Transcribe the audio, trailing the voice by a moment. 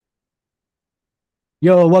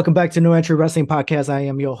Yo, welcome back to New Entry Wrestling Podcast. I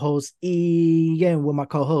am your host, Ian, with my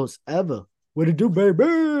co-host, Eva. What it do,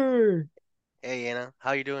 baby? Hey,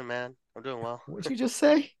 how you doing, man? I'm doing well. What'd you just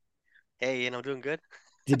say? Hey, I'm doing good.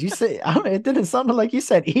 Did you say, it didn't sound like you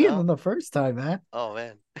said Ian No? on the first time, man. Oh,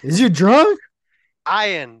 man. Is you drunk?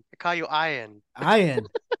 Ian. I call you Ian. Ian.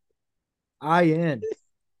 Ian.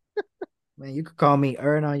 Man, you could call me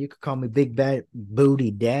Erna. You could call me Big Bad Booty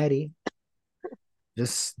Daddy.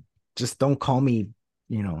 Just, just don't call me,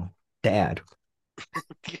 you know, Dad.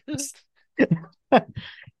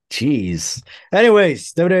 Jeez.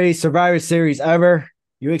 Anyways, WWE Survivor Series ever.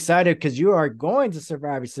 You excited because you are going to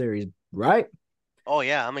Survivor Series, right? Oh,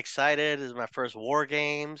 yeah, I'm excited. This is my first War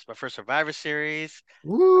Games, my first Survivor Series.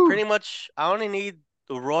 Woo! I only need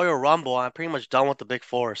the Royal Rumble. I'm pretty much done with the Big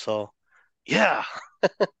Four, so yeah.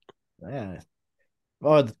 Yeah.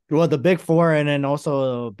 Well, the big four, and then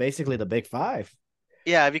also basically the big five.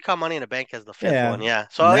 Yeah, if you count Money in the Bank as the fifth Yeah. one, yeah.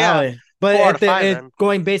 So, Now yeah, it, but four out at of the five it then.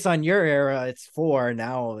 going based on your era, it's four.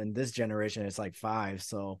 Now in this generation, it's like five.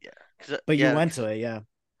 So, Yeah, but you yeah, went to it, yeah.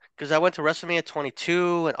 because I went to WrestleMania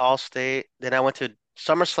 22 in Allstate. Then I went to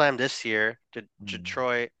SummerSlam this year to Mm.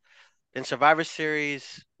 Detroit. Then Survivor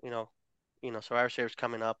Series, Survivor Series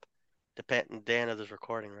coming up, depend the end of this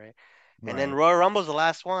recording, right? And then Right. Royal Rumble's the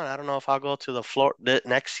last one. I don't know if I'll go to the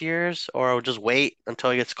next year's or I'll just wait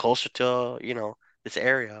until it gets closer to, this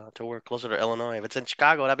area, until we're closer to Illinois. If it's in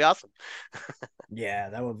Chicago, that'd be awesome. Yeah,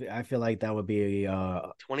 that would be. I feel like that would be a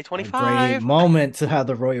great 2025. moment to have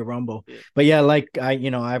the Royal Rumble. Yeah. But yeah, like I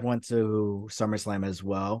went to SummerSlam as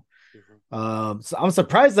well. Hmm. So I'm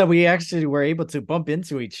surprised that we actually were able to bump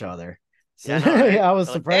into each other. So Yeah, I know, right? I was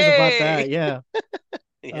They're like, surprised about hey. that. Yeah.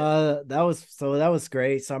 Yeah. That was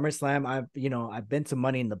great. SummerSlam, I've been to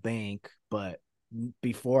Money in the Bank, but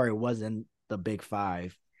before it wasn't the big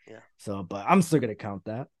five. Yeah. So, but I'm still gonna count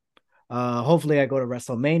that. Hopefully I go to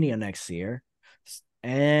WrestleMania next year.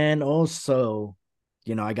 And also,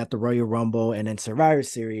 I got the Royal Rumble and then Survivor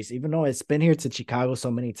Series. Even though it's been here to Chicago so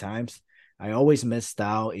many times, I always missed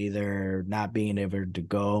out either not being able to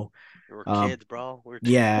go. We were Uh, kids, bro. We're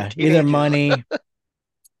yeah, either teenagers. money.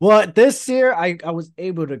 Well, this year I was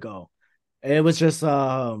able to go. It was just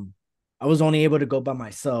I was only able to go by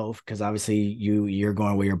myself because obviously you're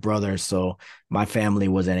going with your brother, so my family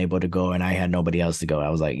wasn't able to go and I had nobody else to go. I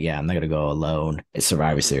was like, yeah, I'm not gonna go alone. It's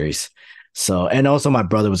Survivor Hmm. Series. So and also my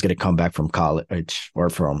brother was gonna come back from college or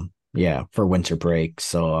from for winter break.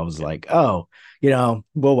 So I was Yeah. like, oh,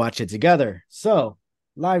 we'll watch it together. So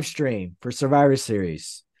live stream for Survivor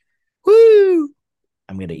Series. Woo!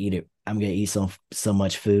 I'm gonna eat it. I'm gonna eat so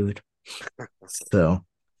much food. So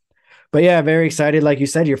but yeah, very excited. Like you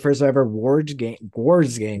said, your first ever Wars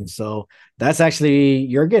game. So that's actually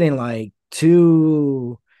you're getting like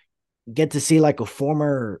to get to see like a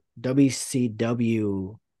former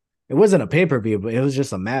WCW. It wasn't a pay-per-view, but it was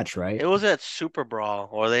just a match, It right? was at Super Brawl,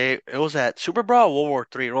 it was at Super Brawl or World War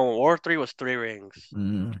Three. No, World War Three was three rings.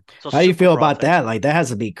 Mm. So How do you Super feel Brawl about type that? thing. Like that has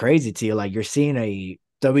to be crazy to you. Like you're seeing a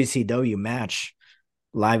WCW match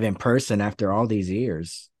live in person after all these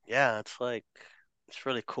years. Yeah, it's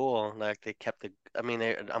really cool. Like they kept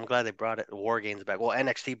I'm glad they brought it War Games back. Well,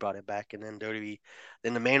 NXT brought it back, and then WWE,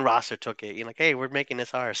 then the main roster took it. You're like, hey, we're making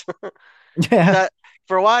this ours. Yeah, That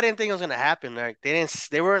for a while, I didn't think it was gonna happen. Like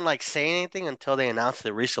they weren't like saying anything until they announced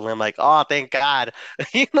it recently. I'm like, oh, thank God,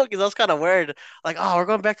 because that was kind of weird. Like, oh, we're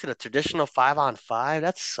going back to the traditional 5-on-5.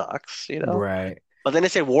 That sucks. right. But then they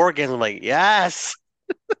say War Games. I'm like, yes,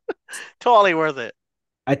 totally worth it.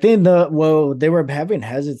 I think they were having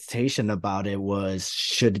hesitation about it was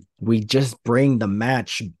should we just bring the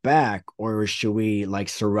match back or should we like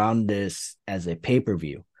surround this as a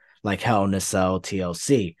pay-per-view like Hell in a Cell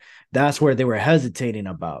TLC? That's where they were hesitating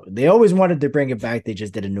about. They always wanted to bring it back, they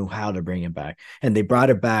just didn't know how to bring it back. And they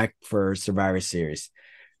brought it back for Survivor Series.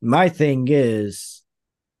 My thing is,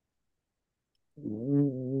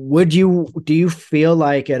 do you feel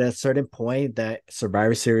like at a certain point that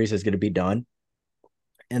Survivor Series is going to be done?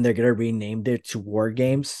 And they're gonna rename it to War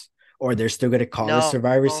Games, or they're still gonna call it No,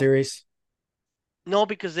 Survivor Series. no,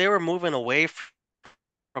 because they were moving away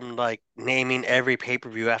from like naming every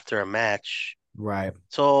pay-per-view after a match. Right.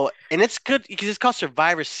 So, and it's good because it's called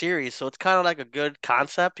Survivor Series, so it's kind of like a good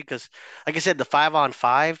concept because, like I said, the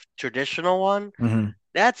 5-on-5 traditional one, Mm-hmm.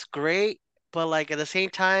 that's great, but like at the same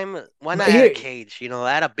time, why But not add a here, cage?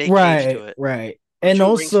 Add a big cage to right, it right, or and two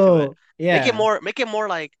rings to it. also, yeah, Make it more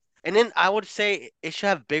like, and then I would say it should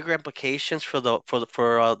have bigger implications for the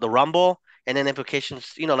Rumble, and then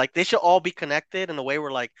implications, like they should all be connected in a way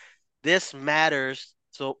where like this matters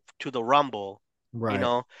so to the Rumble. You Right.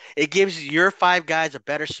 know, it gives your five guys a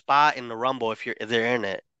better spot in the Rumble if they're in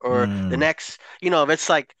it. Or the Mm, next, if it's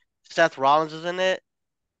like Seth Rollins is in it,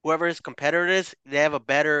 whoever his competitor is, they have a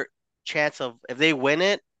better chance of if they win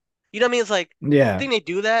it. You know what I mean? It's like I yeah. think they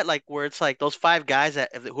do that, like where it's like those five guys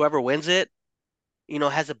that if whoever wins it,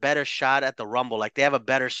 has a better shot at the Rumble. Like they have a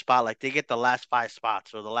better spot. Like they get the last five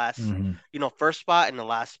spots or the last, Mhm. first spot and the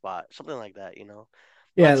last spot, something like that.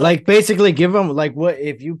 But Yeah, it's like like basically give them like what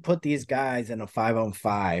if you put these guys in a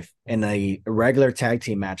 5-on-5 in a regular tag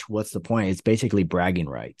team match, what's the point? It's basically bragging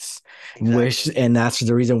rights. Which exactly, and that's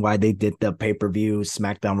the reason why they did the pay-per-view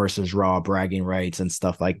SmackDown versus Raw bragging rights and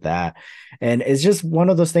stuff like that. And it's just one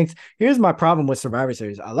of those things. Here's my problem with Survivor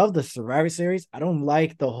Series. I love the Survivor Series. I don't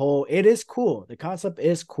like the whole it is cool. The concept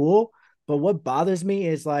is cool, but what bothers me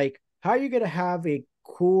is like how are you gonna have a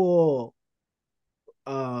cool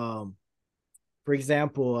um for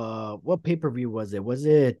example, what pay-per-view was it? Was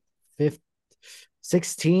it 15,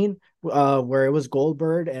 16? Where it was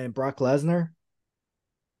Goldberg and Brock Lesnar?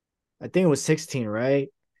 I think it was 16, right?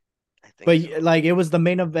 I think But so. like it was the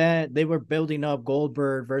main event. They were building up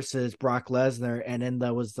Goldberg versus Brock Lesnar, and then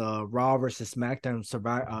there was the Raw versus SmackDown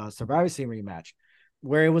Survivor Series match,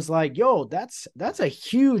 where it was like, yo, that's a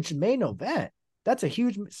huge main event. That's a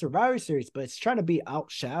huge Survivor Series, but it's trying to be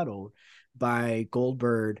outshadowed by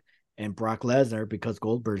Goldberg and Brock Lesnar because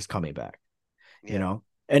Goldberg's coming back, you Yeah, know?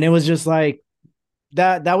 And it was just like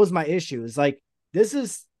that was my issue. It's like this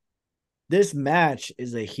is this match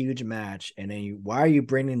is a huge match, and then why are you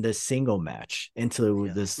bringing this single match into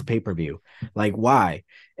yeah, this pay-per-view? Like why?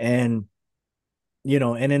 And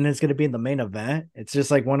and then it's gonna be in the main event. It's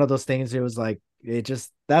just like one of those things. It was like it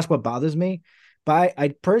just that's what bothers me. But I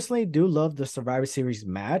personally do love the Survivor Series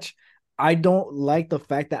match. I don't like the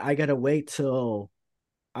fact that I gotta wait till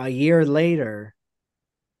a year later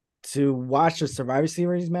to watch the Survivor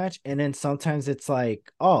Series match, and then sometimes it's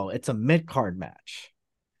like, oh, it's a mid card match.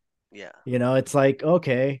 yeah, It's like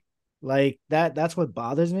okay, like that's what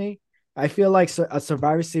bothers me. I feel like a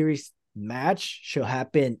Survivor Series match should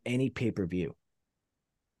happen any pay per view.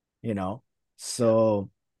 You know, yeah, so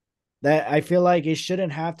that I feel like it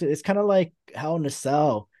shouldn't have to. It's kind of like Hell in a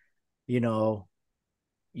Cell. You know,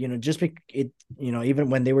 just it. Even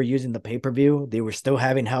when they were using the pay per view, they were still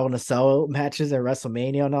having Hell in a Cell matches at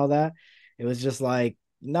WrestleMania and all that. It was just like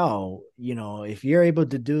no, if you're able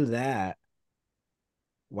to do that,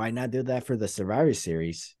 why not do that for the Survivor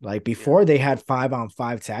Series? Like yeah, before they had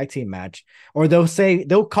 5-on-5 tag team match, or they'll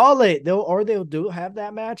call it they'll do have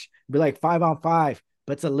that match, be like 5-on-5,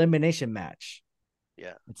 but it's elimination match.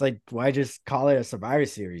 yeah, It's like why just call it a Survivor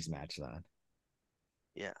Series match then?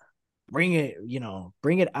 yeah. Bring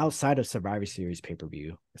it outside of Survivor Series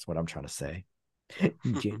pay-per-view. That's what I'm trying to say.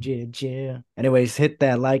 Anyways, hit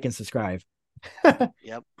that like and subscribe.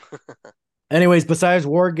 Yep. Anyways, besides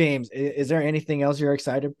War Games, is there anything else you're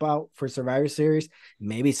excited about for Survivor Series?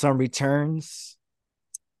 Maybe some returns,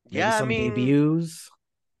 maybe Yeah, I some mean, debuts.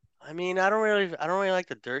 I don't really like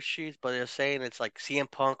the dirt sheets, but they're saying it's like CM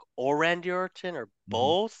Punk or Randy Orton or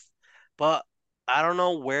Mhm. both. But I don't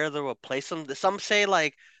know where they will place them. Some say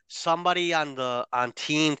like somebody on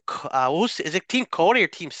team. Who's is it? Team Cody or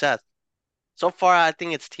Team Seth? So far, I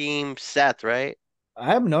think it's Team Seth, right? I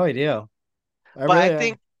have no idea. I But I really,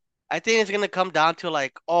 think I think it's gonna come down to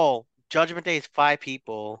like, oh, Judgment Day is five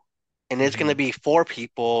people, and it's gonna mhm. be four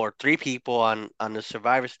people or three people on the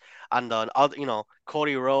survivors on the other,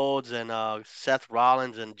 Cody Rhodes and Seth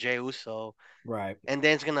Rollins and Jey Uso, Right. and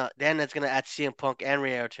then it's gonna add CM Punk and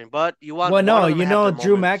Rhea Ripley. But you want Well, one no, of them to have their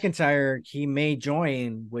Drew moments. McIntyre, he may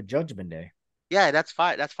join with Judgment Day. Yeah, that's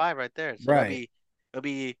five. That's five right there. So that'll Right. be it'll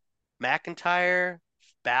be McIntyre,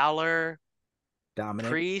 Balor,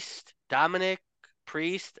 Dominic. Priest, Dominic,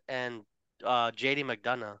 Priest, and JD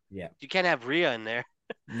McDonough. Yeah. You can't have Rhea in there.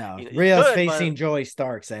 No, You Rhea's could, but facing Joey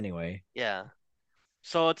Starks anyway. yeah.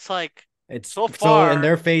 So it's like It's so so, and far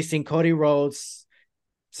they're facing Cody Rhodes,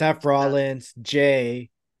 Seth that Rollins,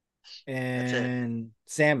 Jay, that's it. and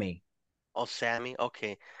Sammy. Oh, Sammy.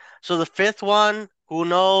 Okay. So the fifth one, who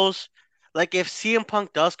knows? Like if CM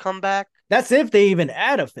Punk does come back, That's if they even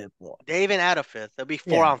add a fifth one. they even add a fifth. It'll be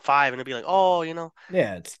four Yeah. on five, and it'll be like, oh.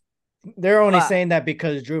 Yeah, they're only But saying that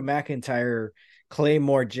because Drew McIntyre,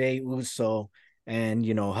 Claymore, Jay Uso, and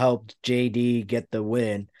helped JD get the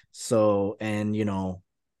win. So and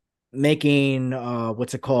making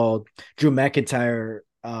what's it called? Drew McIntyre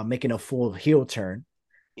making a full heel turn.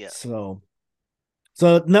 yeah, So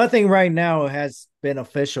nothing right now has been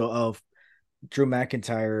official of Drew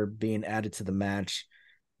McIntyre being added to the match.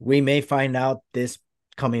 We may find out this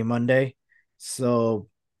coming Monday. So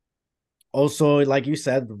also, like you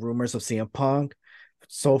said, the rumors of CM Punk.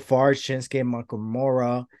 so far Shinsuke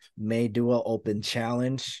Nakamura may do an open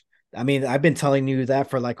challenge. I mean, I've been telling you that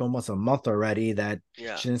for like almost a month already that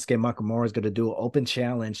Yeah. Shinsuke Nakamura is going to do an open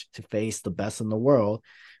challenge to face the best in the world,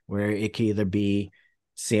 where it could either be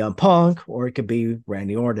CM Punk or it could be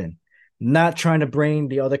Randy Orton. Not trying to bring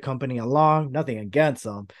the other company along, nothing against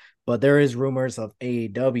them, but there is rumors of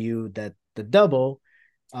AEW that the double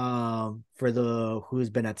for the who's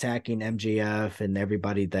been attacking MJF and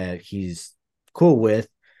everybody that he's cool with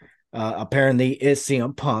apparently is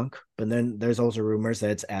CM Punk, but then there's also rumors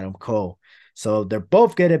that it's Adam Cole. So they're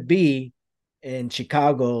both gonna be in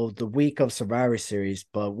Chicago the week of Survivor Series.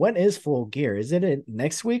 But when is Full Gear? Is it in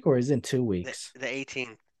next week or is it in 2 weeks? The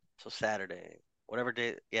 18th, so Saturday, whatever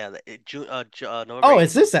day. Yeah, June, November Oh,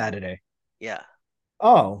 it's 18th. this Saturday. Yeah.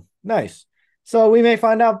 Oh, nice. So we may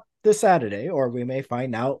find out this Saturday, or we may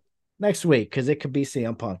find out next week because it could be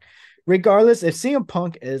CM Punk. Regardless, if CM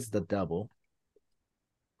Punk is the double,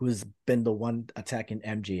 who's been the one attacking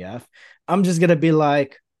MGF, I'm just gonna be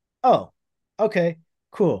like, oh, okay,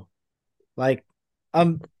 cool. Like,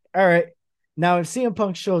 all right. Now, if CM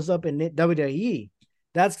Punk shows up in WWE,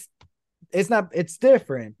 that's it's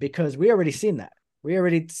different because we already seen that. We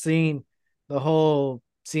already seen the whole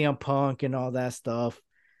CM Punk and all that stuff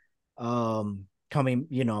coming,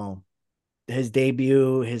 his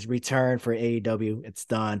debut, his return for AEW, it's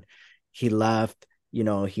done. He left,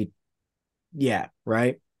 he yeah,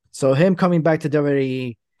 right? So him coming back to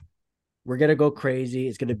WWE, we're gonna go crazy.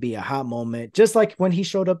 It's gonna be a hot moment, just like when he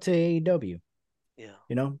showed up to AEW, Yeah.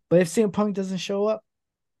 But if CM Punk doesn't show up,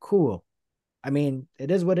 cool. I mean,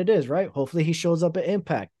 it is what it is, right? Hopefully he shows up at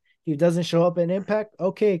Impact. If he doesn't show up at Impact,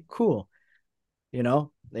 okay, cool. Because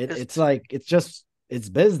It's like it's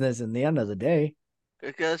business in the end of the day.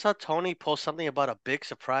 I saw Tony post something about a big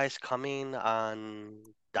surprise coming on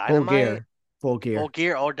Full Dynamite, gear, full Full gear.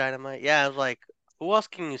 Gear or Dynamite. Yeah, I was like, who else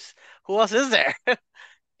can you? Who else is there?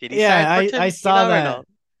 Did he sign Yeah, I Orton? You saw never that. know.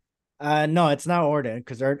 No, it's not Orton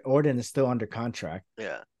because Orton is still under contract.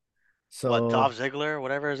 Yeah. What, So Dolph Ziggler,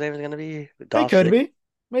 whatever his name is gonna be? it Dolph could Ziggler. be.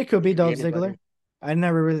 It could be It could be Dolph Ziggler. anybody. I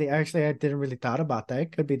didn't really thought about that.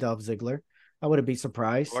 It could be Dolph Ziggler. I wouldn't be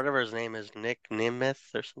surprised. Whatever his name is, Nick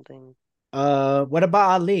Nimeth or something. What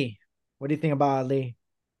about Ali? What do you think about Ali?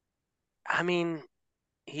 I mean,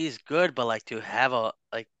 he's good, but like to have a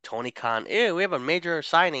like Tony Khan, ew, we have a major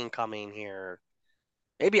signing coming here.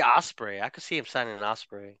 Maybe Osprey. I could see him signing an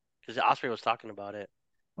Osprey because Osprey was talking about it.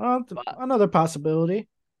 Well, But another possibility.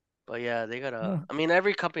 yeah, they gotta. Huh. I mean,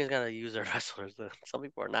 every company's gotta use their wrestlers. Some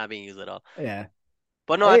people are not being used at all. Yeah.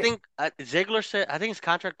 But no, I Hey. think Ziggler said. I think his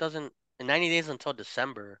contract doesn't in 90 days until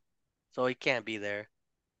December, so he can't be there.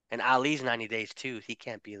 And Ali's 90 days too. He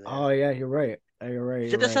can't be Oh there. yeah, you're right. You're right.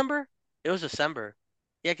 Is You're it right. December? It was December.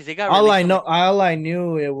 Yeah, because they got released on like All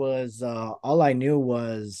I knew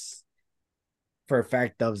was for a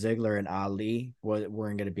fact Dove Ziggler and Ali weren't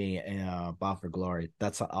going to be in Bound for Glory.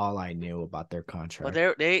 That's all I knew about their but contract.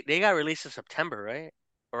 they got released in September, right?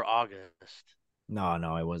 Or August. No,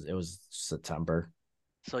 it was September.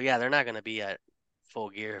 So yeah, they're not gonna be at full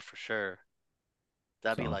gear for sure.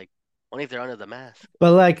 That'd be So, like only if they're under the mask.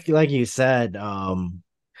 but like you said,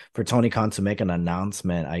 for Tony Khan to make an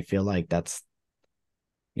announcement, I feel like that's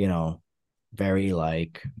you know very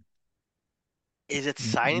like Is it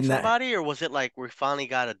signing nah, somebody or was it like we finally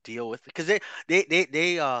got a deal with? Because they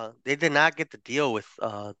did not get the deal with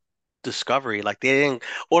Discovery. Like they didn't.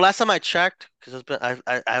 Well, last time I checked, because it's been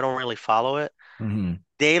I don't really follow it. mhm,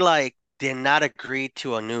 They like did not agree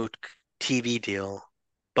to a new TV deal,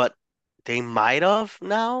 but they might have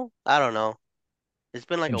now. I don't know. It's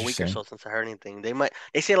been like a week or interesting. so since I heard anything.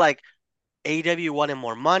 They say like AEW wanted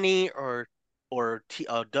more money or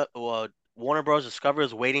Warner Bros. Discovery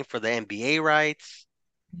was waiting for the NBA rights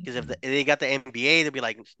because if they got the NBA, they'd be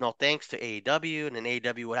like no thanks to AEW, and then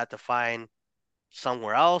AEW would have to find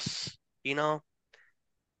somewhere else. You know,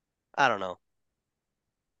 I don't know.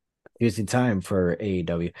 Using time for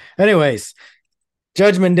AEW. Anyways,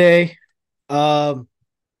 Judgment Day. Um,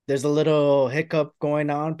 there's a little hiccup going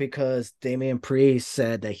on because Damian Priest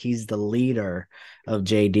said that he's the leader of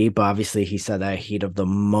JD, but obviously he said that heat of the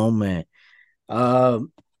moment.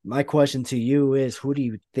 My question to you is who do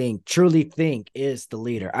you truly think is the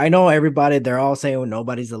leader? I know everybody, they're all saying well,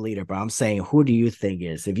 nobody's the leader, but I'm saying who do you think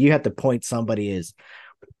is? If you had to point somebody is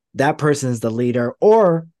that person is the leader,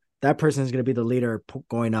 or that person is going to be the leader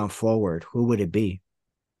going on forward, who would it be?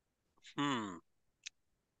 Hmm.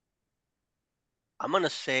 I'm gonna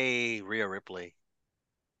say Rhea Ripley.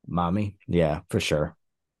 Mommy? Yeah, for sure.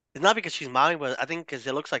 It's not because she's mommy, but I think because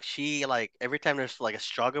it looks like she like every time there's like a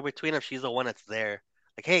struggle between them, she's the one that's there.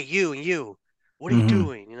 Like, hey, you and you, what are you Mm-hmm.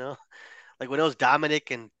 doing? You know? Like when it was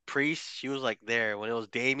Dominic and Priest, she was like there. When it was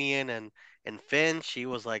Damian and Finn, she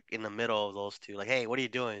was like in the middle of those two. Like, hey, what are you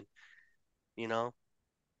doing? You know?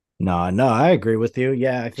 No, no, I agree with you.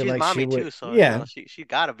 Yeah, I And feel she's like she mommy would. too, so Yeah, she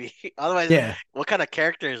gotta be. Otherwise, yeah. what kind of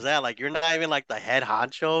character is that? Like, you're not even like the head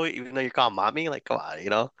honcho, even though you call mommy. Like, come on, you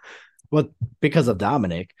know? Well, because of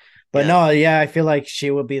Dominic. But Yeah, no, yeah, I feel like she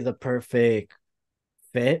would be the perfect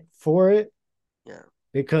fit for it yeah,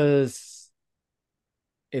 because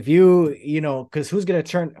if because who's gonna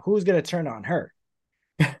turn on her?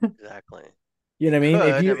 exactly. You know You what I mean?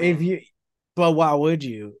 could. I If mean, you, but why would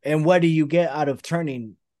you? And what do you get out of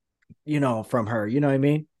turning, from her? You know what I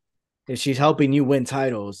mean? If she's helping you win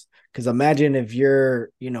titles, because imagine if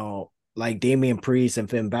you're, like Damian Priest and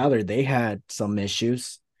Finn Balor, they had some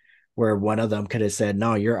issues where one of them could have said,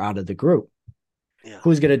 "No, you're out of the group." yeah,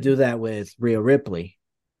 Who's gonna do that with Rhea Ripley?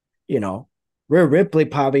 You know, Rhea Ripley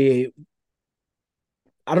probably.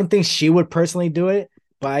 I don't think she would personally do it,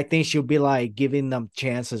 but I think she'll be like giving them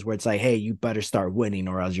chances where it's like, "Hey, you better start winning,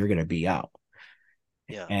 or else you're gonna be out."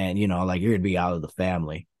 yeah, And like you're gonna be out of the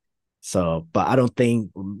family. So, but I don't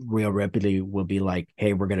think Real Ripley will be like,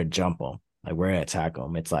 "Hey, we're gonna jump them, like we're gonna attack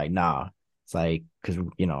them." It's like, nah. It's like because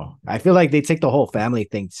I feel like they take the whole family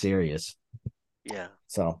thing serious. yeah.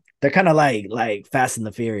 So they're kind of like Fast and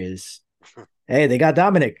the Furious. Hey, they got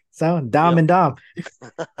Dominic, so Dom Yep. and Dom.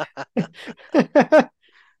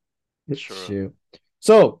 True. Shoot.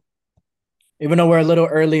 So even though we're a little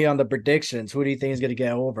early on the predictions, who do you think is gonna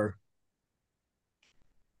get over?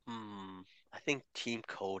 Hmm. I think Team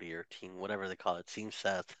Cody or Team whatever they call it, Team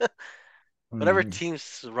Seth, whatever Mm, Team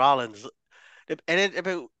Rollins.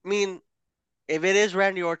 I mean, if it is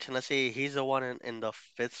Randy Orton, let's say he's the one in the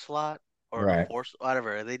fifth slot or the right. fourth,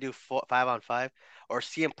 whatever. They do 5-on-5 or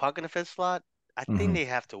CM Punk in the fifth slot. I think Hmm. they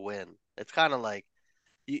have to win. It's kind of like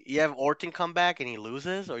you have Orton come back and he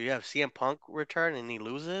loses, or you have CM Punk return and he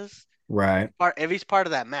loses. Right. If he's part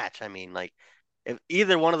of that match, I mean, like if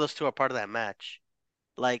either one of those two are part of that match,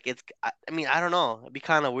 like I mean, I don't know. It'd be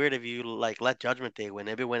kind of weird if you like let Judgment Day win.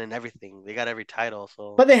 They've been winning everything. They got every title,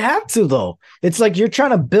 so But they have to though. It's like you're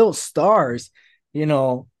trying to build stars.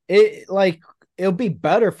 It like it'll be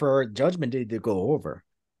better for Judgment Day to go over.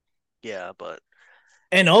 yeah. But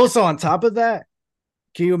And also on top of that,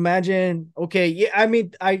 can you imagine? Okay, yeah, I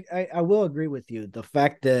mean, I will agree with you. The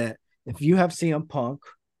fact that if you have CM Punk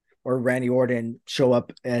or Randy Orton show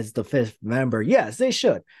up as the fifth member, yes, they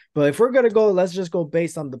should. But if we're gonna go, let's just go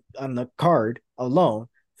based on the card alone,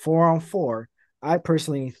 4-on-4. I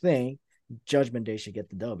personally think Judgment Day should get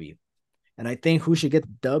the W. And I think who should get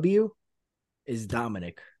the W is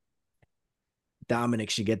Dominic. Dominic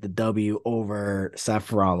should get the W over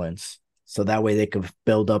Seth Rollins. So that way they could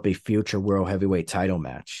build up a future world heavyweight title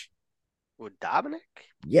match. with Dominic,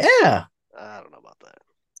 Yeah. I don't know about that.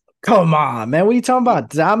 Come on, man. What are you talking He, about?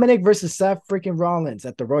 Dominic versus Seth freaking Rollins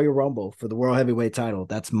at the Royal Rumble for the world heavyweight title.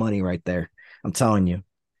 That's money right there. I'm telling you.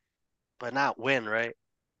 but not win, right?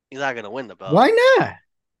 He's not gonna win the belt. Why not?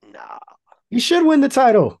 Nah. He should win the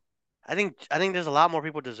title. I think there's a lot more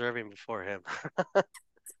people deserving before him.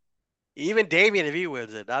 Even Damian, if he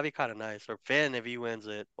wins it, that'd be kind of nice. Or Finn, if he wins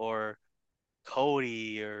it, or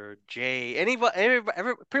Cody or Jay. Pretty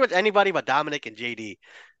much anybody but Dominic and JD.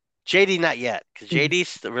 JD not yet, because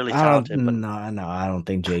JD's really I don't talented. But no, no, I don't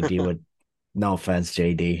think JD would. No offense,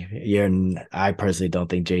 JD. I personally don't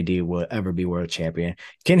think JD will ever be world champion.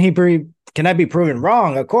 Can I be proven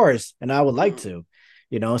wrong? Of course, and I would like mm, to.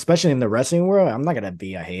 Especially in the wrestling world, I'm not gonna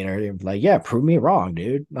be a hater. Like, yeah, prove me wrong,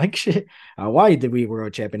 dude. Like, shit. Why did we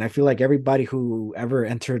world champion? I feel like everybody who ever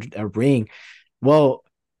entered a ring, well,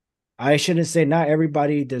 I shouldn't say not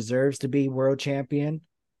everybody deserves to be world champion.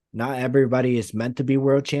 Not everybody is meant to be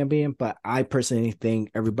world champion, but I personally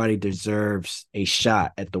think everybody deserves a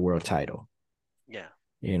shot at the world title, yeah,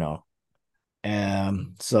 you know.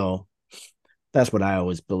 So that's what I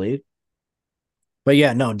always believe. But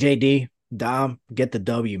yeah, no, JD, Dom, get the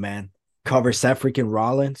W, man. Cover Seth freaking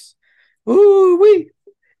Rollins. Ooh, we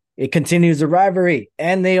it continues the rivalry.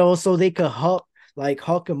 And they could huck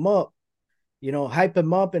him up, hype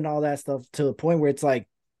him up and all that stuff to the point where it's like,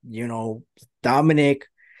 you know, Dominic,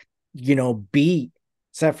 beat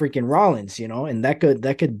Seth freaking Rollins, and that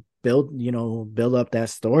could build up that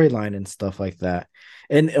storyline and stuff like that.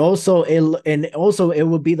 And also it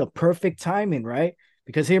would be the perfect timing, right?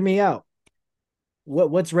 Because hear me out.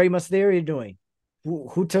 What's Rey Mysterio doing?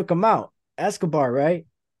 Who took him out? Escobar, right?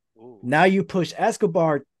 ooh, Now you push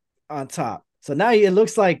Escobar on top. So now it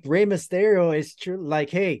looks like Rey Mysterio is true. Like,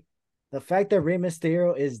 hey, the fact that Rey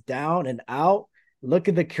Mysterio is down and out, look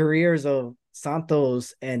at the careers of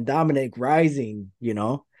Santos and Dominic rising,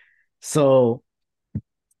 So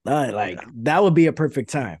Like Yeah. that would be a perfect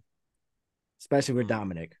time, especially with Mm,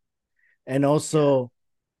 Dominic. And yeah.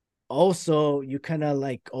 also you kind of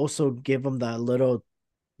like also give him the little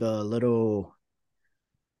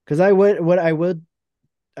because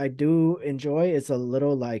I do enjoy is a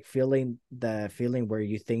little like feeling the feeling where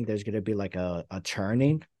you think there's gonna be like a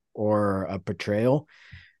turning or a betrayal.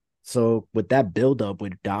 So with that build up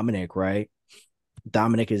with Dominic, right?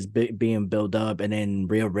 Dominic is being built up, and then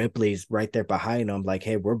Rhea Ripley's right there behind him, like,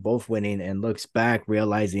 "Hey, we're both winning," and looks back,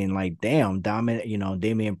 realizing, like, "Damn, Dominic,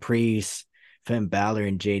 Damian Priest, Finn Balor,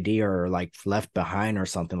 and JD are like left behind or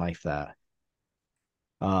something like that."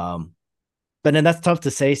 Um, but then that's tough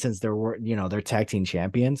to say since they're tag team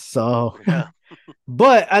champions. So, Yeah.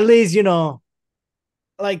 but at least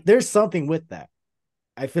like, there's something with that.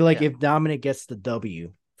 I feel like Yeah. if Dominic gets the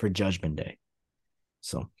W for Judgment Day,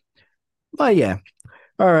 so, but yeah.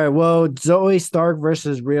 All right. Well, Zoe Stark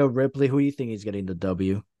versus Rhea Ripley. Who do you think is getting the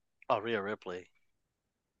W? Oh, Rhea Ripley.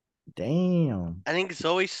 Damn. I think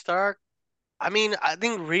Zoe Stark. I mean, I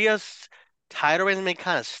think Rhea's title reign has been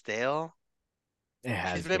kind of stale. It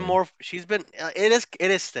She's has been been. more. She's been. It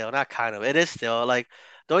is still not kind of. It is still like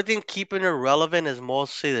the only thing keeping her relevant is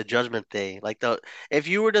mostly the Judgment Day. Like the if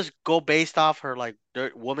you were just go based off her like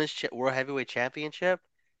women's world heavyweight championship,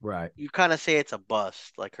 Right. you kind of say it's a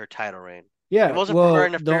bust, like her title reign. It Yeah. wasn't for her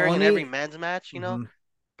Well, the interfering in every only. men's match, Mhm.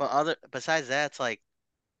 But besides that, it's like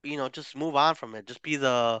just move on from it. Just be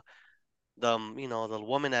the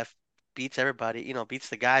woman that beats everybody, beats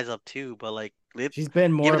the guys up too. But like, She's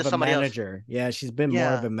been give more it to of a somebody else. manager. Yeah. She's been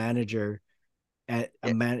more of Yeah, a manager at a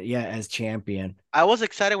yeah. man. Yeah. As champion. I was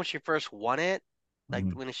excited when she first won it, like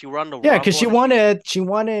Mhm. when she won the Yeah. Because Rumble, she and then won it. She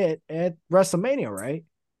won it at WrestleMania, right?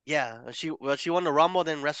 she won the Rumble,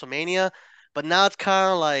 then WrestleMania. But now it's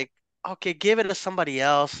kind of like, okay, give it to somebody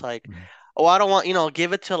else. Like, Mhm. oh, I don't want,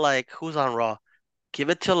 give it to like who's on Raw. Give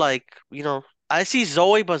it to like, I see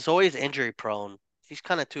Zoe, but Zoe's injury prone. She's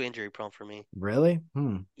kind of too injury prone for me. Really?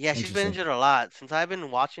 Hmm. Yeah, she's been Interesting. injured a lot. Since I've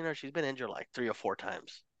been watching her, she's been injured like 3 or 4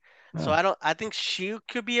 times. So Oh. I think she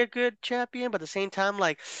could be a good champion, but at the same time,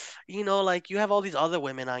 like, like you have all these other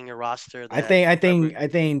women on your roster I that think. I think. represent. I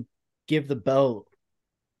think. Give the belt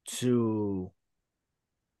to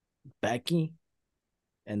Becky,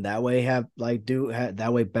 and that way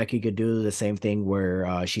that way Becky could do the same thing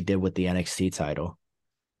where she did with the NXT title.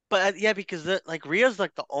 But yeah, because like Rhea's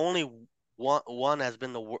like the only one has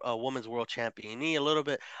been the women's world champion. You need a little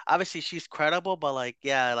bit. Obviously, she's credible, but like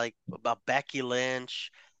yeah, like about Becky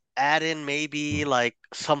Lynch, add in maybe like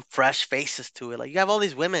some fresh faces to it. Like you have all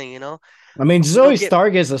these women, I mean, we don't Zoe get.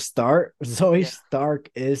 Stark is a start. Zoe Yeah, Stark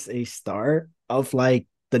is a start of like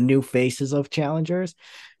the new faces of challengers,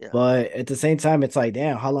 yeah, but at the same time, it's like,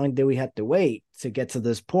 damn, how long did we have to wait to get to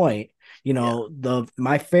this point? yeah, The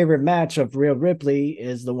my favorite match of Rhea Ripley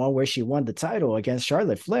is the one where she won the title against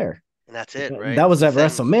Charlotte Flair. and that's it, right? That was at Then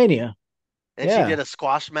WrestleMania. And she Yeah, did a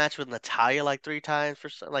squash match with Natalia like 3 times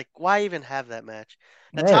like why even have that match?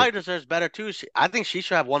 right. Natalia deserves better too. I think she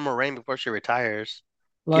should have one more reign before she retires.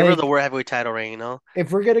 Give her the Like, world heavyweight title reign.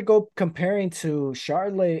 if we're gonna go comparing to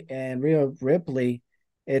Charlotte and Rhea Ripley,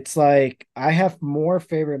 it's like I have more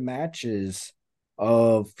favorite matches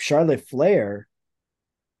of Charlotte Flair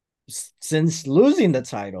since losing the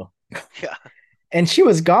title, Yeah, and she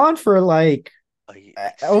was gone for like like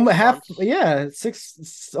almost six half, months, yeah,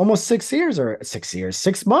 almost 6 years or 6 years,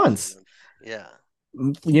 6 6 months. months. Yeah,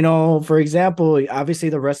 For example, obviously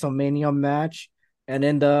the WrestleMania match, and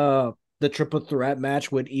then the triple threat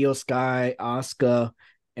match with Io Sky, Asuka,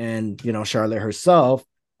 and Charlotte herself,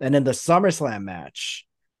 and then the SummerSlam match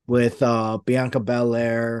with Bianca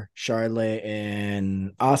Belair, Charlotte,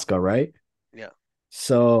 and Asuka, right? yeah.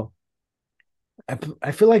 So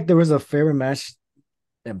I feel like there was a favorite match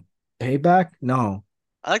in Payback. No.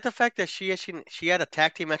 I like the fact that she had a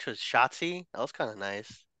tag team match with Shotzi. That was kind of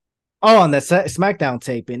nice. Oh, on the SmackDown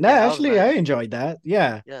taping. Yeah, That that was actually, I nice. enjoyed that.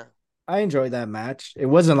 Yeah, Yeah, I enjoyed that match. It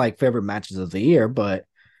wasn't like favorite matches of the year, but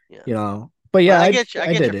yeah. but yeah, But I I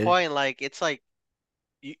get did your it. point. Like it's like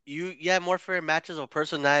you have more favorite matches of a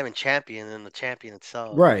person not even champion than the champion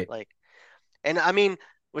itself. Right. Like. And I mean,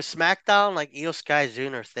 with SmackDown, like Io Sky's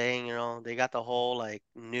doing her thing, they got the whole like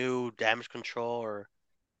new damage control or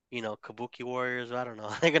Kabuki Warriors. I don't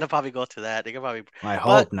know. They're gonna probably go to that. They can probably. I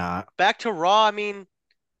But hope not. back to Raw. I mean,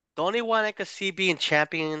 the only one I could see being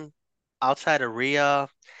champion outside of Rhea.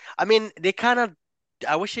 I mean, they kind of.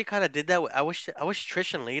 I wish they kind of did that. I wish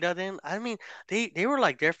Trish and Lita didn't. I mean, they were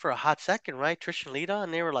like there for a hot second, right? Trish and Lita,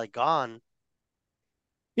 and they were like gone.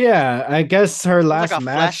 Yeah, I guess her It was like last a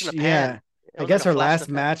flash in match. the pan. Yeah, It I was like guess a her flash in the last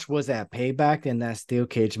pan. match was at Payback in that steel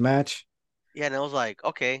cage match. Yeah, and it was like,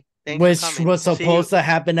 okay. Thanks for which coming. was We'll see you. supposed to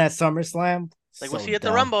happen at SummerSlam. Like we'll So see you at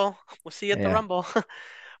the dumb. Rumble. We'll see you at the Yeah. Rumble.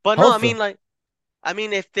 But no, I mean Hopefully. like I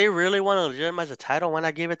mean if they really want to legitimize the title, why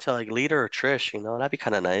not give it to like Lita or Trish? You know, that'd be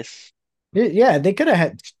kind of nice. Yeah, they could have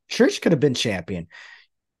had Trish could have been champion.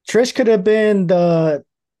 Trish could have been the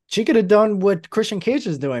she could have done what Christian Cage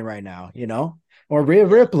is doing right now, or Rhea Yeah,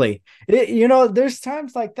 Ripley. There's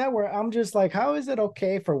times like that where I'm just like, how is it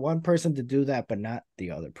okay for one person to do that but not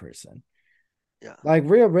the other person? yeah. Like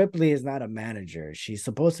Rhea Ripley is not a manager. She's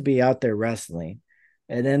supposed to be out there wrestling.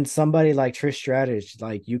 And then somebody like Trish Stratus,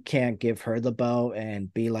 like you can't give her the belt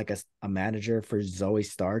and be like a manager for Zoe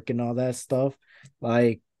Stark and all that stuff.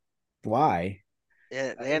 Like, why?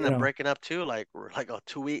 Yeah, they You ended up know, breaking up too, like a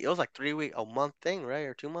 2 week. It was like 3 week, a month thing, right,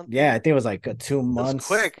 or 2 month yeah, I thing. think it was like 2 It was months.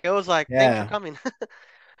 quick. It was like, thanks for Yeah. coming.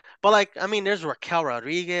 But like, I mean, there's Raquel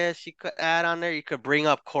Rodriguez. You could add on there. You could bring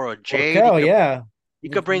up Cora Jade. Raquel, yeah. You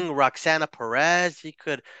could bring Roxana Perez.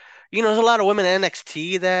 There's a lot of women in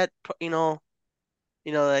NXT that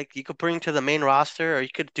like you could bring to the main roster, or you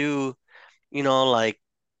could do, like,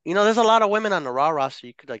 there's a lot of women on the Raw roster.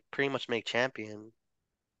 You could like pretty much make champion.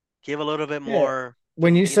 Give a little bit Yeah. more,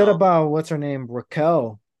 When you you said know, about what's her name,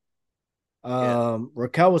 yeah,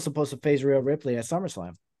 Raquel was supposed to face Rhea Ripley at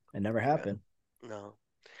SummerSlam. It never yeah, happened. no.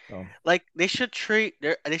 So Like they should treat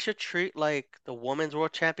like the women's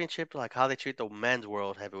world championship like how they treat the men's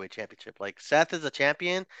world heavyweight championship. Like Seth is a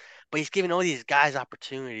champion, but he's giving all these guys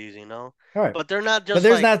opportunities, you know. all right. But they're not But just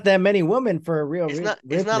there's like not that many women for it's not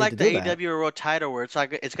Ripley to like the do that. AEW World Title where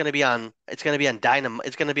it's gonna be on Dynamite,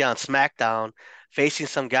 it's gonna be on SmackDown facing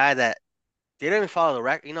some guy that they don't even follow the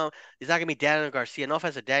record. He's not gonna be Daniel Garcia. No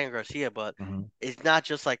offense to Daniel Garcia, but Mhm. it's not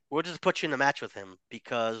just like we'll just put you in a match with him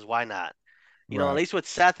because why not? At Right. least with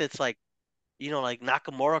Seth, it's like like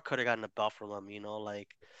Nakamura could have gotten the belt from him. Like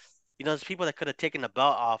there's people that could have taken the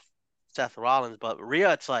belt off Seth Rollins, but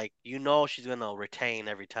Rhea, it's like she's gonna retain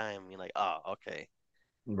every time. You're like, oh, okay.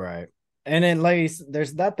 Right. And then like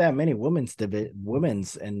there's not that many women's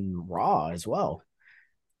in Raw as well.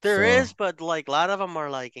 There is, So, but like a lot of them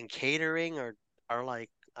are like in catering or are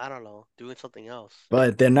like I don't know, doing something else.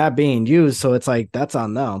 but they're not being used, so it's like that's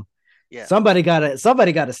on them. Yeah. Somebody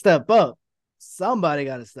gotta step up. Somebody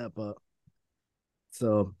gotta step up.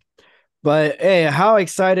 So, but hey, how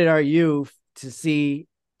excited are you to see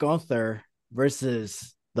Gunther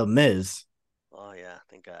versus The Miz? Oh yeah,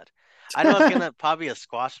 thank God. I know it's gonna probably a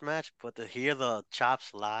squash match, but to hear the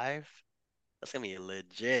chops live, that's gonna be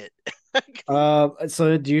legit.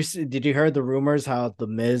 So did you hear the rumors how The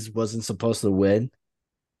Miz wasn't supposed to win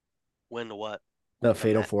Win what? the The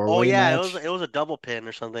Fatal match. Four Oh Way yeah, it was match? it was a double pin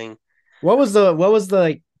or something. What was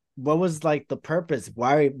like the purpose?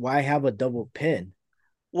 Why have a double pin?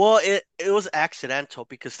 Well, it was accidental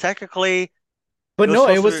because technically But it was no,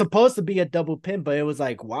 it supposed was to be. supposed to be a double pin, but it was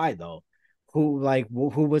like why though? Who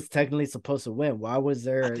was technically supposed to win? Why was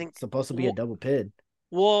I there think. supposed to be a Well, double pin?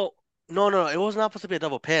 well, no, no, it was not supposed to be a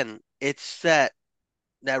double pin. It's that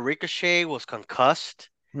Ricochet was concussed,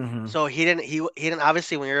 Mm-hmm. so he didn't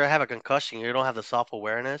obviously when you have a concussion, you don't have the self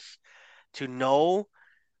awareness to know.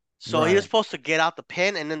 So he was Right. supposed to get out the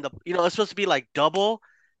pin, and then it's supposed to be like double,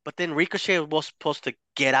 but then Ricochet was supposed to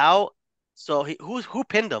get out. So who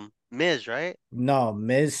pinned him? Miz, right? No,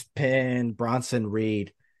 Miz pinned Bronson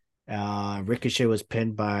Reed. Ricochet was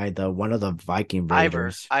pinned by the one of the Viking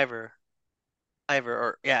Ivor, Raiders. Ivor, Ivor,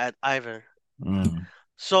 or yeah, Ivor. Mm.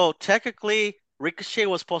 So technically, Ricochet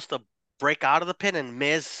was supposed to break out of the pin, and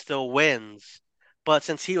Miz still wins. But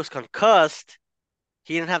since he was concussed,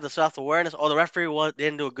 he didn't have the self awareness, or the referee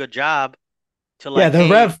didn't do a good job to Yeah, like,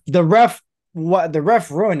 hey, the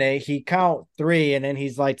ref ruined it. He count three, and then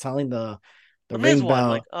he's like telling the the Miz ring won.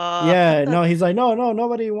 Like, bell. Yeah, no, he's like, no, no,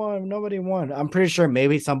 nobody won, nobody won. I'm pretty sure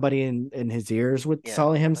maybe somebody in his ears was yeah,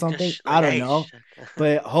 telling him like something. just I like, don't hey, know,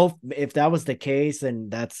 but hope if that was the case,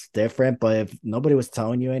 and that's different. But if nobody was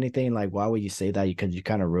telling you anything, like, why would you say that? Because you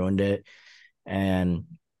kind of ruined it. And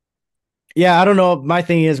yeah, I don't know. My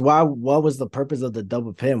thing is, why? What was the purpose of the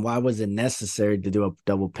double pin? Why was it necessary to do a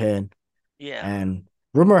double pin? yeah. And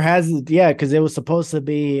rumor has it, yeah, because it was supposed to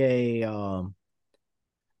be a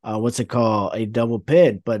what's it called, a double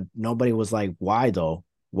pin, but nobody was like, why though?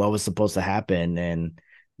 What was supposed to happen? And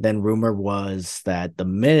then rumor was that the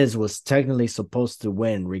Miz was technically supposed to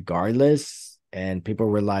win regardless, and people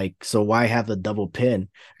were like, so why have the double pin?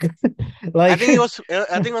 I Like, think it was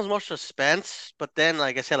I think it was more suspense, but then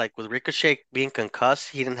like I said, like with Ricochet being concussed,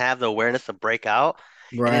 he didn't have the awareness to break out,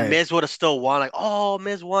 and then right? Miz would have still won. Like, oh,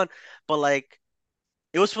 Miz won, but like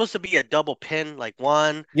it was supposed to be a double pin, like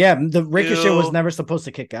one, Yeah, the Ricochet was two. never supposed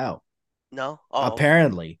to kick out. No, oh,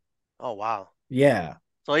 Apparently, oh wow. yeah.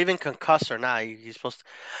 So even concussed or not, he's supposed to.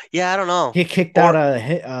 Yeah, I don't know. He kicked out Or a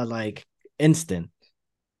hit, like instant.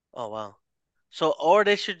 oh wow. So or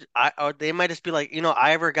they should, or they might just be like,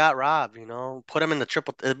 Ivor got robbed. Put him in the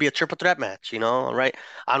triple. It'd be a triple threat match. Right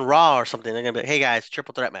on Raw or something. They're gonna be, like, hey guys,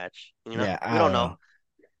 triple threat match. Yeah, We I don't don't know. know.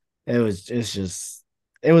 It's just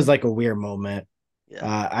it was like a weird moment. Yeah,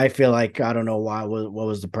 I feel like I don't know what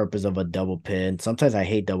was the purpose of a double pin. Sometimes I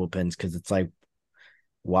hate double pins because it's like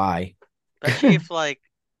why? especially if like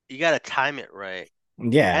you gotta time it right,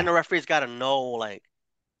 and Yeah, the referee's gotta know like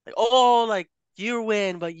oh like you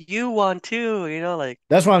win, but you won too. Like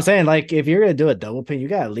that's what I'm saying. Like if you're gonna do a double pin, you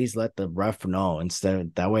gotta at least let the ref know instead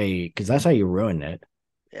of that way because that's how you ruin it.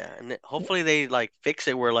 yeah, and hopefully they like fix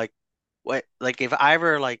it where like what like if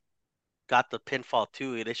Ivor like got the pinfall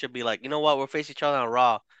too, they should be like, you know what, we'll face each other on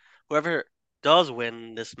Raw. Whoever does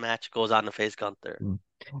win this match goes on to face Gunther. Mm.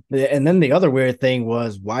 And then the other weird thing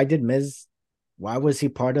was why was he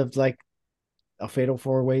part of like a fatal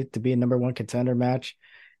four way to be a number one contender match?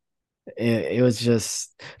 It was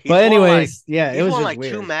just, He's but won like anyways, yeah, it he's was won just like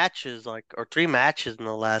two weird. matches like or three matches in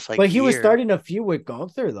the last like But he was year. starting a feud with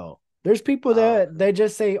Gunther though. There's people Oh, that okay. they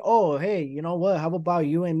just say, "Oh, hey, you know what? How about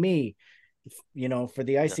you and me? For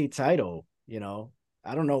the Yeah. IC title."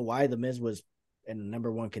 I don't know why the Miz was in the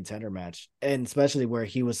number one contender match, and especially where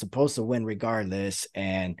he was supposed to win regardless.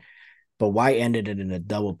 But why ended it in a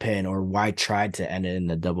double pin, or why tried to end it in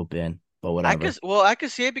a double pin? But whatever. I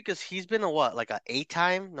could see it because he's been a what, like a 8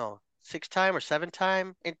 time, no, 6 time or 7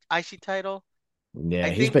 time in IC title. Yeah,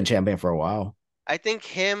 I he's think been champion for a while. I think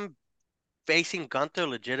him facing Gunther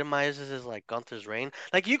legitimizes his like Gunther's reign.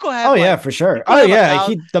 Like you could Oh have yeah, like for you sure. could Oh have a yeah,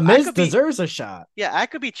 thousand. he the I Miz could be deserves a shot. Yeah, I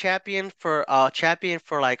could be champion for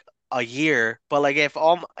like a year, but like if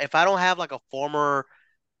I don't have like a former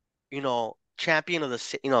champion of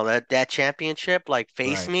that championship like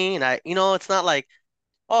face Right. me, and it's not like,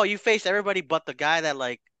 oh, you faced everybody but the guy that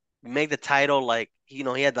like made the title, like he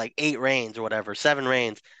had like 8 reigns or whatever, 7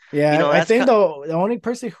 reigns. Yeah, I That's think kind. the only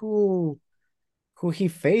person who he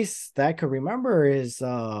faced that I could remember is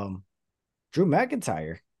Drew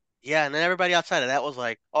McIntyre. Yeah, and then everybody outside of that was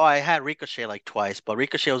like, oh, I had Ricochet like twice, but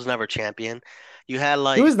Ricochet was never champion. You had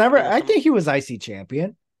He like was never. I some. think he was IC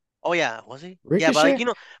champion. Oh yeah, was he? Yeah, but like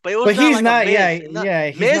Ricochet, but it was but not he's like a not. Yeah, Miz. Not yeah,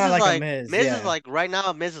 he's Miz not is like a like Miz. Miz is Yeah, like right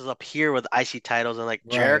now Miz is up here with IC titles, and like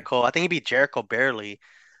right. Jericho. I think he beat Jericho barely.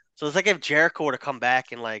 So it's like if Jericho were to come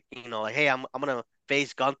back and like like, hey, I'm gonna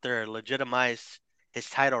face Gunther, legitimize his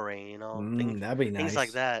title reign. That'd be Things like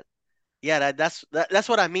nice. that. Yeah, that's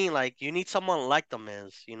what I mean. Like you need someone like the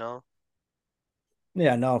Miz.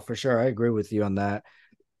 Yeah, no, for sure. I agree with you on that.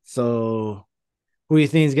 So, who do you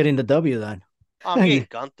think is getting the W then? Oh, I'm getting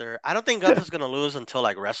Gunther. I don't think Gunther's gonna lose until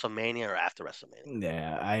like WrestleMania or after WrestleMania.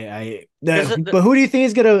 Yeah, Because but who do you think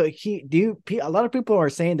is gonna? A lot of people are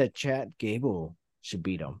saying that Chad Gable should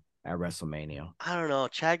beat him at WrestleMania, I don't know.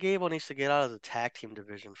 Chad Gable needs to get out of the tag team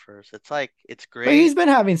division first. It's like it's but he's great. been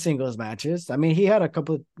having singles matches. I mean, he had a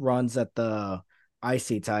couple of runs at the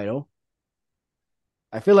IC title.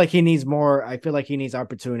 I feel like he needs more. I feel like he needs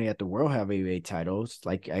opportunity at the world heavyweight titles.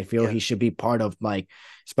 Like I feel Yeah. he should be part of like,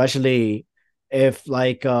 especially if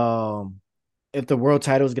like if the world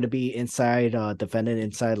title is gonna be inside defended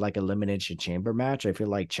inside like elimination chamber match. I feel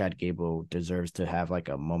like Chad Gable deserves to have like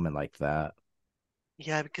a moment like that.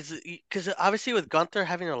 Yeah, because obviously with Gunther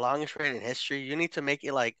having the longest reign in history, you need to make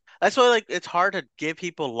it like that's why like it's hard to give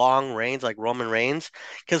people long reigns like Roman Reigns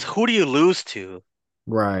because who do you lose to?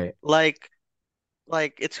 Right. Like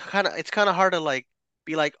it's kind of hard to like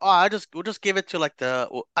be like, oh, we'll just give it to like I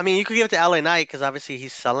mean, you could give it to LA Knight because obviously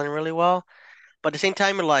he's selling really well, but at the same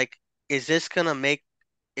time, you're like, is this gonna make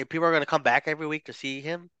if people are gonna come back every week to see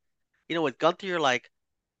him? With Gunther, you're like,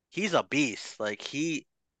 he's a beast. Like he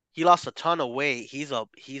lost a ton of weight. He's a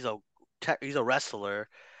wrestler.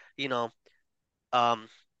 You know, um,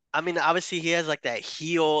 I mean, obviously he has like that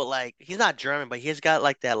heel. Like he's not German, but he's got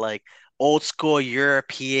like that like old school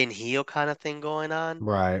European heel kind of thing going on.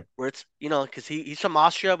 Right. Where it's because he's from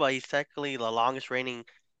Austria, but he's technically the longest reigning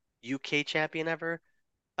UK champion ever.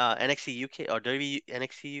 NXT UK or WWE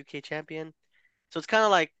NXT UK champion. So it's kind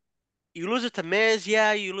of like you lose it to Miz,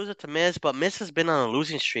 yeah, you lose it to Miz, but Miz has been on a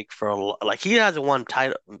losing streak for like he hasn't won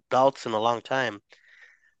title belts in a long time.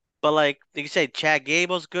 But like you say, Chad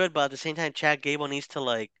Gable's good, but at the same time, Chad Gable needs to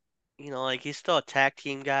like, like he's still a tag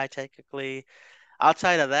team guy technically.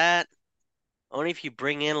 Outside of that, only if you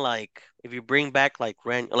bring in like if you bring back like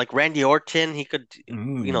Randy Orton, he could,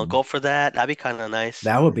 Mm, go for that. That'd be kind of nice.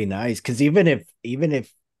 that would be nice because even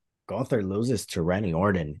if Gunther loses to Randy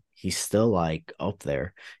Orton, he's still like up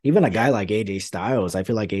there. Even a guy like AJ Styles, I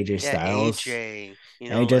feel like AJ Yeah, Styles, AJ,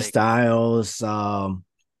 AJ like Styles,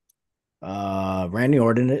 Randy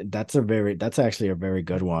Orton, that's actually a very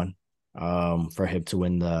good one. For him to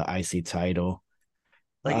win the IC title.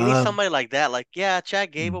 Like you need Uh, somebody like that. Like yeah,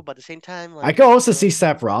 Chad Gable, but at the same time, I like could also see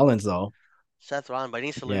Seth Rollins though. Seth Rollins, but he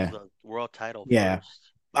needs to lose Yeah, the world title yeah.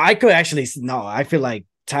 first. I could actually no. I feel like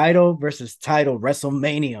title versus title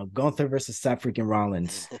WrestleMania, Gunther versus Seth freaking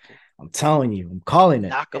Rollins. I'm telling you, I'm calling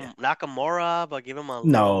it. Yeah. Nakamura, but give him a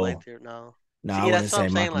little No, later. No, no, I see, wouldn't that's what say I'm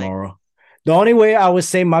saying. Like, Nakamura. The only way I would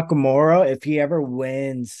say Nakamura if he ever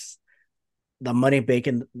wins the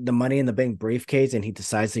money in the bank briefcase and he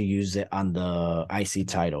decides to use it on the IC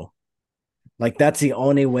title. Like that's the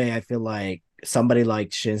only way I feel like somebody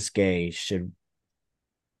like Shinsuke should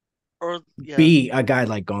or yeah, be a guy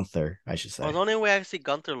like Gunther, I should or say. the only way I can see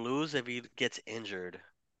Gunther lose if he gets injured.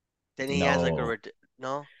 Then he has like No,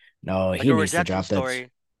 no, no, like he a needs to redemption drop that.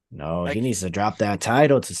 story. No, he Like, needs to drop that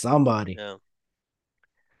title to somebody. yeah,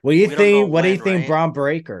 What do you we don't know think? What do you when, think, right? Braun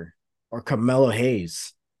Breaker or Carmelo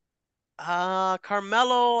Hayes?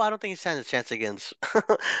 Carmelo, I don't think he stands a chance against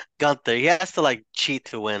Gunther. He has to like cheat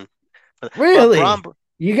to win. But Really?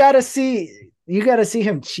 You gotta see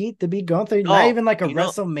him cheat to beat Gunther. Not no, even like a you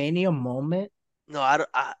know, WrestleMania moment. no, I don't.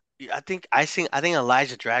 I think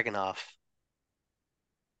Elijah Dragunov.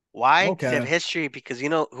 Why? Because they have Okay. history. Because you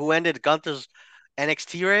know who ended Gunther's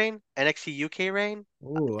NXT reign, NXT UK reign?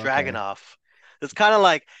 Ooh, okay. Dragunov. It's kind of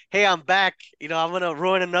like, hey, I'm back. You know, I'm gonna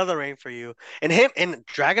ruin another reign for you. And him and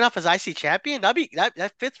Dragunov as IC champion,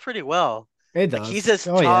 that fits pretty well. It Like he's does. this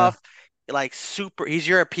Oh yeah. tough, like super. He's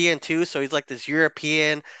European too, so he's like this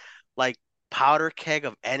European like powder keg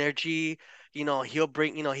of energy. You know, he'll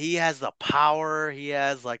bring. You know, he has the power. He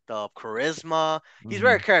has like the charisma. He's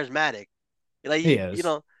very Hmm. charismatic. Like He you is.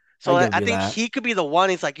 know, I so I give I you think that. he could be the one.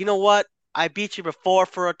 He's like, you know what? I beat you before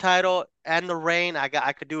for a title and the reign. I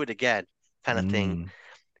could do it again, kind of thing. Mm.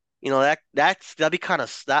 You know that'd be kind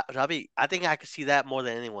of that'd be. I think I could see that more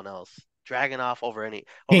than anyone else. Dragging off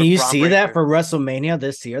Can over you Braun see that Breaker. for WrestleMania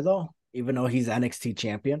this year though? Even though he's NXT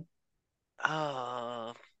champion?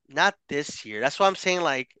 Uh, not this year. That's why I'm saying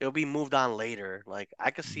like it'll be moved on later. Like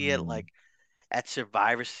I could see it Mm. like at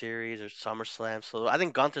Survivor Series or SummerSlam. So I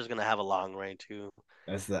think Gunther's gonna have a long reign too.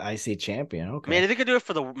 That's the IC champion. I mean, Okay. if they could do it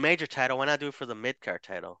for the major title, why not do it for the mid card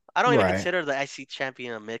title? I don't even Right. consider the IC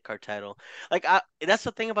champion a mid card title. Like, that's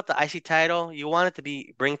the thing about the IC title. You want it to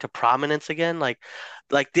be bring to prominence again.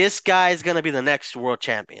 Like this guy is gonna be the next world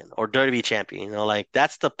champion or WWE champion. You know, like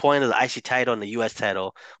that's the point of the IC title and the US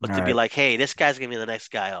title was All to be right. like, hey, this guy's gonna be the next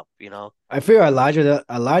guy up. You know. I feel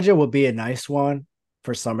Elijah would be a nice one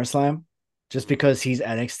for SummerSlam just Hmm. because he's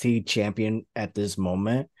NXT champion at this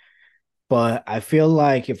moment. But I feel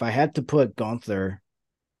like if I had to put Gunther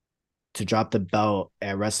to drop the belt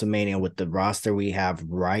at WrestleMania with the roster we have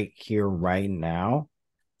right here, right now,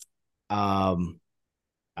 um,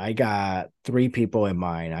 I got three people in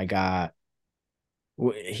mind.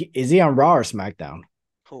 Is he on Raw or SmackDown?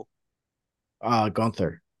 Cool.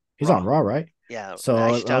 Gunther. He's on Raw. Raw, right? Yeah, the So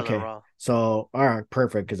IC title's on okay. Raw. So all right,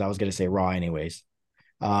 perfect. Because I was gonna say Raw anyways.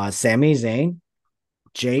 Sami Zayn,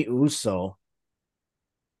 Jay Uso.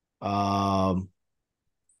 Um,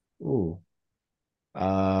 ooh.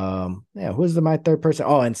 Yeah, who's my third person?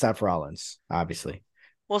 Oh, and Seth Rollins, obviously.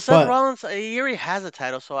 Well, Seth But Rollins, he already has a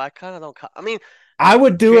title, so I kind of don't. I mean, I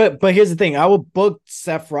would do J it, but here's the thing: I would book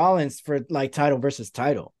Seth Rollins for like title versus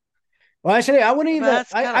title. Well, actually, I wouldn't but even.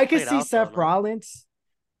 that's kind I of could played see out though, Seth no? Rollins,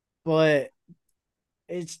 but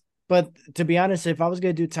it's. But to be honest, if I was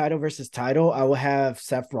gonna do title versus title, I would have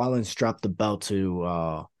Seth Rollins drop the belt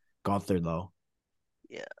to Gunther though.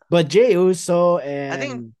 Yeah. But Jey Uso I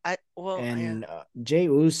think yeah. Jey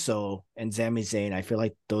Uso and Sami Zayn, I feel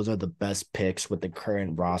like those are the best picks with the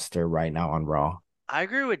current roster right now on Raw. I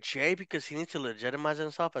agree with Jay because he needs to legitimize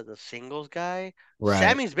himself as a singles guy. Right.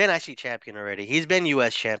 Sammy's been IC champion already. He's been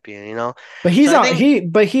US champion, you know. But So I think,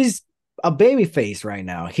 he's a baby face right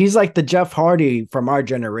now. He's like the Jeff Hardy from our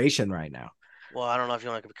generation right now. well, I don't know if you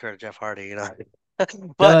want to compare to Jeff Hardy, you know.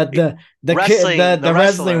 But The kid the the wrestling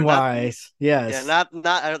wrestler, not wise. yeah, Yes. not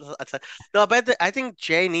no, but I think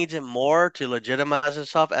Jay needs it more to legitimize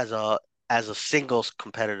himself as a singles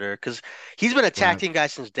competitor because he's been a tag Right. team guy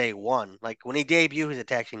since day one. Like when he debuted, he's a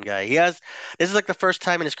tag team guy. This is like the first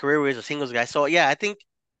time in his career where he's a singles guy. So yeah, I think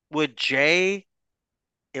with Jay,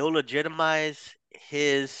 it will legitimize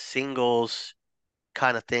his singles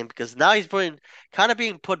kind of thing because now he's putting kind of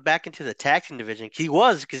being put back into the tag team division. He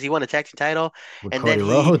was because he won a tag team title, With and then Cody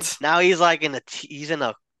Rhodes. now he's like he's in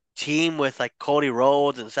a team with like Cody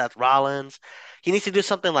Rhodes and Seth Rollins. He needs to do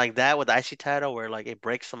something like that with the IC title where like it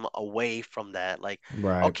breaks him away from that. Like,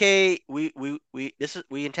 Right. okay, we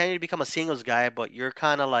intend you to become a singles guy, but you're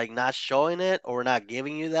kind of like not showing it or we're not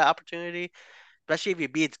giving you that opportunity. Especially if he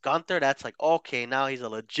beats Gunther, that's like okay, now he's a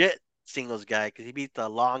legit singles guy because he beat the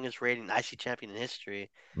longest reigning IC champion in history.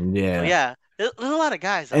 So Yeah. yeah, there's a lot of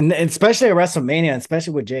guys out And there. especially at WrestleMania,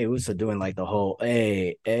 especially with Jey Uso doing like the whole Oh,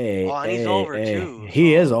 and he's over too,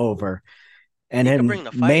 he is so over. And he could then bring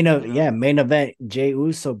the fight, you know. main event, Jey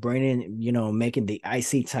Uso bringing, making the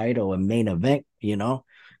IC title a main event,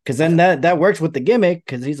 because then Yeah, that works with the gimmick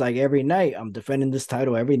because he's like every night I'm defending this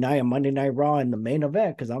title every night on Monday Night Raw in the main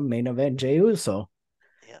event because I'm main event Jey Uso.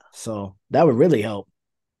 yeah. So that would really help.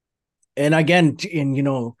 And again,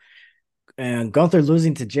 and Gunther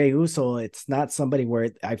losing to Jey Uso, it's not somebody where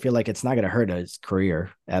I feel like it's not going to hurt his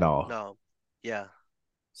career at all. No, yeah.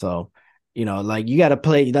 So, like you got to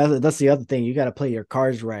play. That's the other thing. You got to play your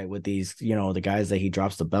cards right with these, the guys that he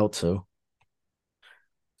drops the belt to.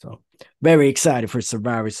 So, very excited for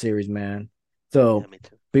Survivor Series, man. Yeah, So, me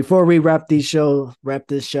too. before we wrap this show,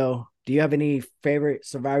 do you have any favorite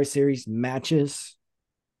Survivor Series matches?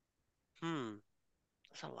 Hmm,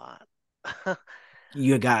 that's a lot.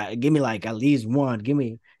 You got give me like at least one. Give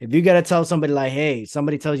me if you gotta tell somebody like, hey,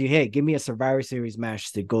 somebody tells you, hey, give me a Survivor Series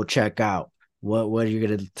match to go check out. What are you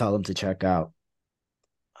gonna tell them to check out?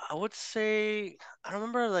 I would say I don't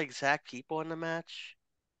remember the exact people in the match,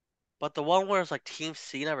 but the one where it's like Team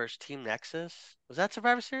Cena versus Team Nexus was that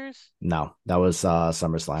Survivor Series? No, that was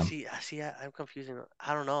SummerSlam. I'm confusing.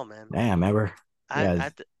 I don't know, man. Damn, ever. I Yeah. I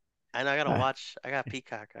th- and I gotta I, watch. I got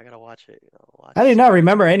Peacock. I gotta watch it. I Watch do not Survivor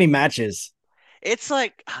remember Series. any matches. It's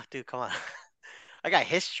like, dude, come on. I got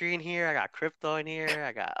history in here. I got crypto in here.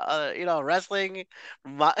 I got wrestling.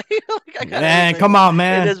 Like I got Man, come everything on, in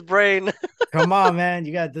man. this brain. Come on, man.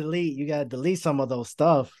 You gotta delete some of those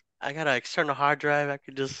stuff. I got an external hard drive. I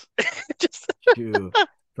could just just. Shoot.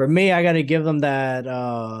 For me, I gotta give them that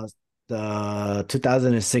the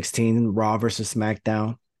 2016 Raw versus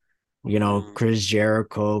SmackDown. Hmm. Chris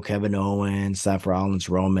Jericho, Kevin Owens, Seth Rollins,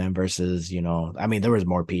 Roman versus, I mean, there was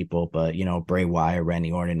more people, but Bray Wyatt,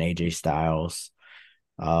 Randy Orton, AJ Styles,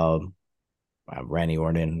 um, Randy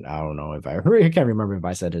Orton. I don't know if I can't remember if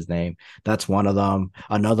I said his name. That's one of them.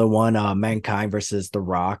 Another one, Mankind versus The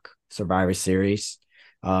Rock, Survivor Series.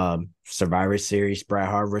 Survivor Series, Bret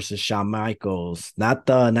Hart versus Shawn Michaels. Not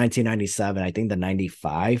the 1997, I think the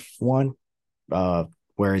 95 one, uh,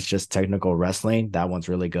 where it's just technical wrestling. That one's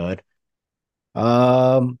really good.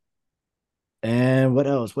 Um, and what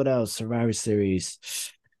else? What else? Survivor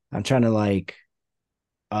Series. I'm trying to like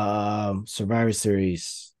Survivor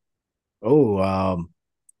Series. Oh,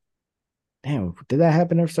 damn, did that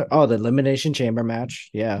happen? Oh, the Elimination Chamber match.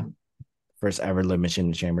 Yeah. First ever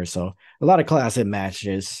Elimination Chamber. So a lot of classic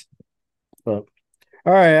matches. But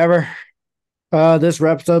all right, Ever. This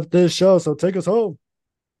wraps up this show. So take us home.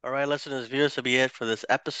 All right, listeners, viewers, to be it for this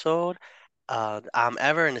episode. I'm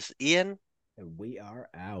Ever, and this is Ian. And we are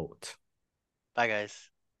out. Bye, guys.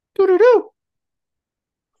 Doo-doo-doo.